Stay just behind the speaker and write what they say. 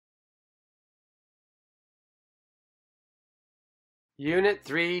Unit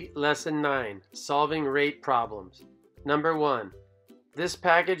 3, Lesson 9, Solving Rate Problems. Number 1. This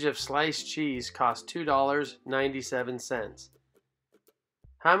package of sliced cheese costs $2.97.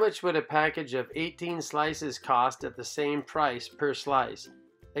 How much would a package of 18 slices cost at the same price per slice?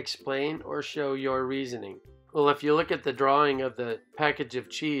 Explain or show your reasoning. Well, if you look at the drawing of the package of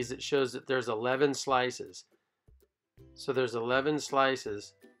cheese, it shows that there's 11 slices. So there's 11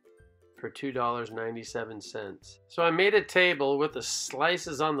 slices for $2.97. So I made a table with the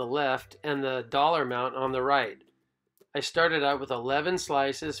slices on the left and the dollar amount on the right. I started out with 11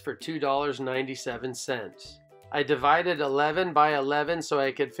 slices for $2.97. I divided 11 by 11 so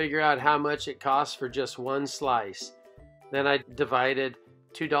I could figure out how much it costs for just one slice. Then I divided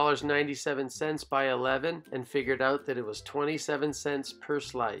 $2.97 by 11 and figured out that it was 27 cents per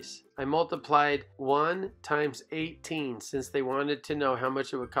slice. I multiplied 1 times 18 since they wanted to know how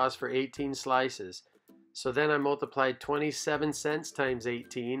much it would cost for 18 slices. So then I multiplied 27 cents times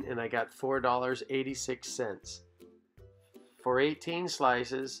 18 and I got $4.86. For 18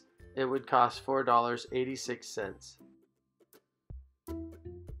 slices, it would cost $4.86.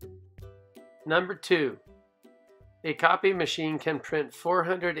 Number 2. A copy machine can print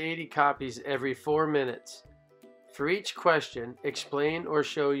 480 copies every 4 minutes. For each question, explain or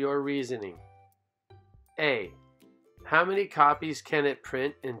show your reasoning. A. How many copies can it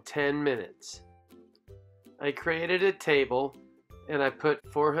print in 10 minutes? I created a table and I put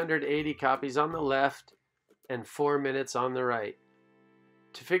 480 copies on the left and 4 minutes on the right.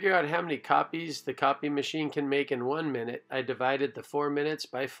 To figure out how many copies the copy machine can make in 1 minute, I divided the 4 minutes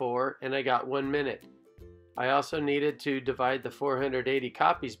by 4 and I got 1 minute. I also needed to divide the 480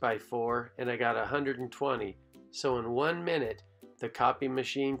 copies by 4 and I got 120. So in 1 minute, the copy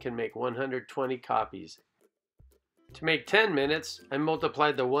machine can make 120 copies. To make 10 minutes, I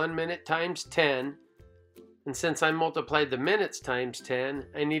multiplied the 1 minute times 10. And since I multiplied the minutes times 10,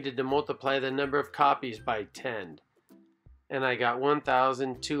 I needed to multiply the number of copies by 10. And I got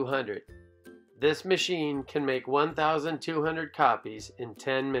 1,200. This machine can make 1,200 copies in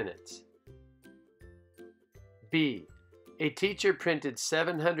 10 minutes. B. A teacher printed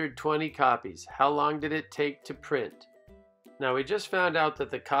 720 copies. How long did it take to print? Now we just found out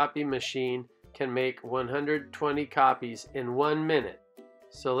that the copy machine can make 120 copies in 1 minute.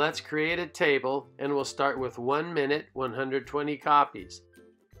 So let's create a table and we'll start with 1 minute, 120 copies.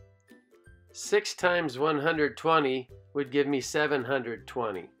 6 times 120 would give me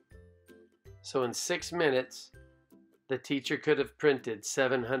 720. So in 6 minutes, the teacher could have printed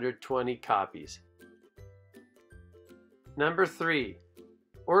 720 copies. Number 3.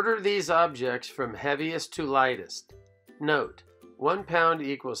 Order these objects from heaviest to lightest. Note, 1 pound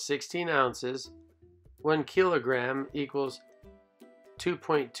equals 16 ounces, 1 kilogram equals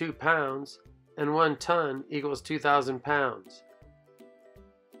 2.2 pounds, and 1 ton equals 2,000 pounds.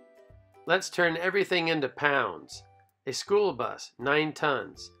 Let's turn everything into pounds. A school bus, 9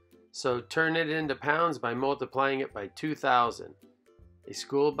 tons. So turn it into pounds by multiplying it by 2,000. A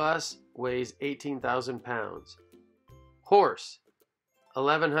school bus weighs 18,000 pounds. Horse,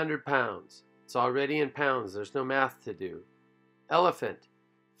 1,100 pounds. It's already in pounds, there's no math to do. Elephant,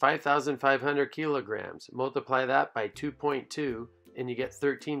 5,500 kilograms. Multiply that by 2.2 and you get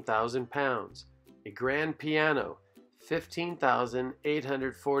 13,000 pounds. A grand piano,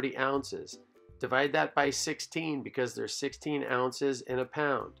 15,840 ounces. Divide that by 16 because there's 16 ounces in a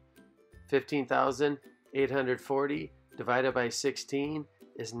pound. 15,840 divided by 16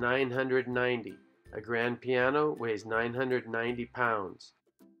 is 990. A grand piano weighs 990 pounds.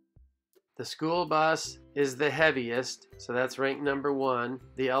 The school bus is the heaviest, so that's ranked number 1.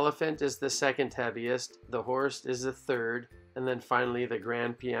 The elephant is the second heaviest. The horse is the third. And then finally, the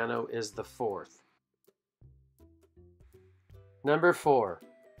grand piano is the 4th. Number 4.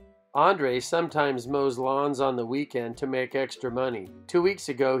 Andre sometimes mows lawns on the weekend to make extra money. 2 weeks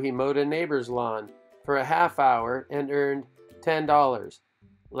ago, he mowed a neighbor's lawn for a half hour and earned $10.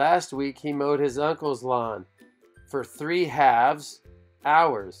 Last week, he mowed his uncle's lawn for 3/2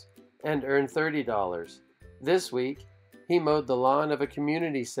 hours and earned $30. This week, he mowed the lawn of a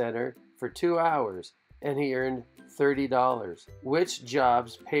community center for 2 hours and he earned $30. Which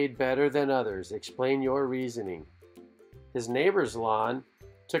jobs paid better than others? Explain your reasoning. His neighbor's lawn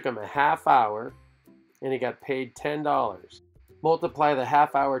took him a half hour and he got paid $10. Multiply the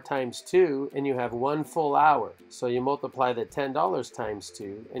half hour times 2 and you have 1 full hour. So you multiply the $10 times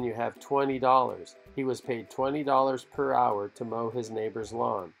 2 and you have $20. He was paid $20 per hour to mow his neighbor's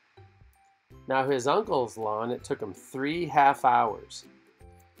lawn. Now his uncle's lawn, it took him 3 half hours.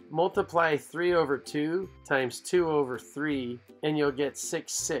 Multiply 3 over 2 times 2 over 3 and you'll get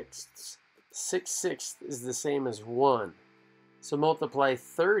 6/6. 6/6 is the same as 1. So multiply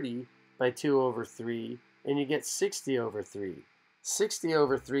 30 by 2 over 3, and you get 60 over 3. 60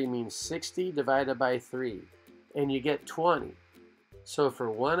 over 3 means 60 divided by 3, and you get 20. So for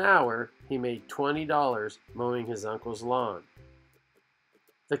 1 hour, he made $20 mowing his uncle's lawn.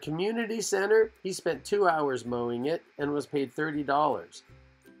 The community center, he spent 2 hours mowing it and was paid $30.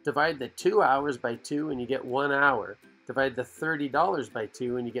 Divide the 2 hours by 2 and you get 1 hour. Divide the $30 by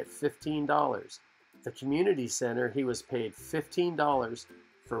 2 and you get $15. The community center, he was paid $15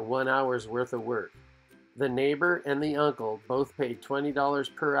 for 1 hour's worth of work. The neighbor and the uncle both paid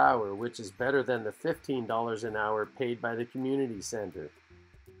 $20 per hour, which is better than the $15 an hour paid by the community center.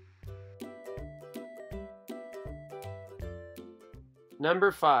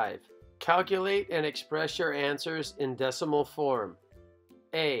 Number 5. Calculate and express your answers in decimal form.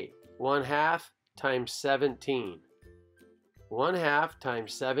 A. 1/2 times 17. 1/2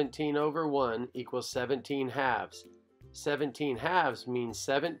 times 17 over 1 equals 17 halves. 17 halves means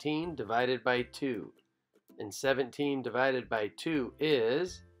 17 divided by 2. And 17 divided by 2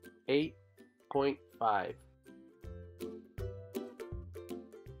 is 8.5.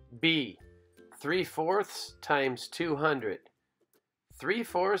 B. 3/4 times 200.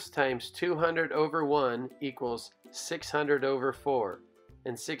 3/4 times 200 over 1 equals 600 over 4.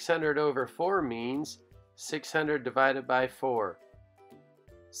 And 600 over 4 means 600 divided by 4.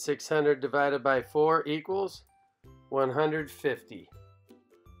 600 divided by 4 equals 150.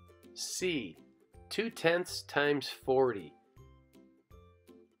 C. 2/10 times 40,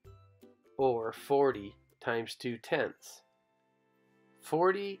 or 40 times 2/10.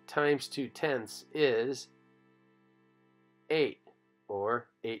 40 times 2/10 is 8, or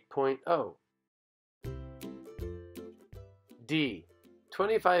 8.0. D.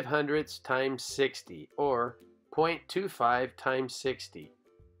 25 hundredths times 60, or 0.25 times 60.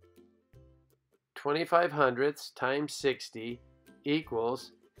 25 hundredths times 60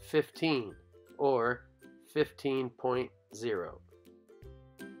 equals 15, or 15.0.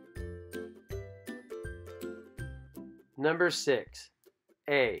 Number 6.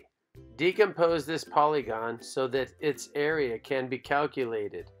 A. Decompose this polygon so that its area can be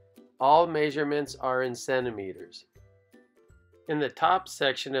calculated. All measurements are in centimeters. In the top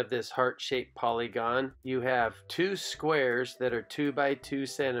section of this heart-shaped polygon, you have 2 squares that are 2 by 2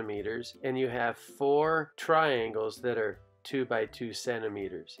 centimeters, and you have 4 triangles that are 2 by 2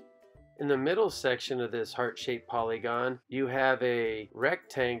 centimeters. In the middle section of this heart-shaped polygon, you have a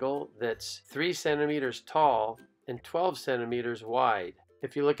rectangle that's 3 centimeters tall and 12 centimeters wide.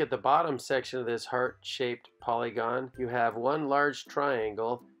 If you look at the bottom section of this heart-shaped polygon, you have one large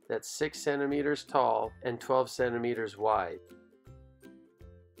triangle that's 6 centimeters tall and 12 centimeters wide.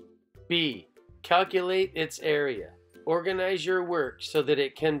 B. Calculate its area. Organize your work so that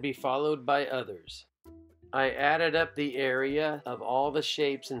it can be followed by others. I added up the area of all the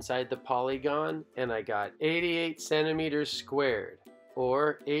shapes inside the polygon, and I got 88 centimeters squared,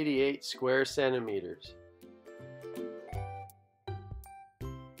 or 88 square centimeters.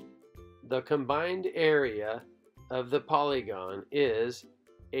 The combined area of the polygon is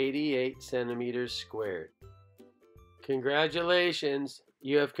 88 centimeters squared. Congratulations!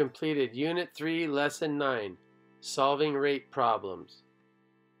 You have completed Unit 3, Lesson 9, Solving Rate Problems.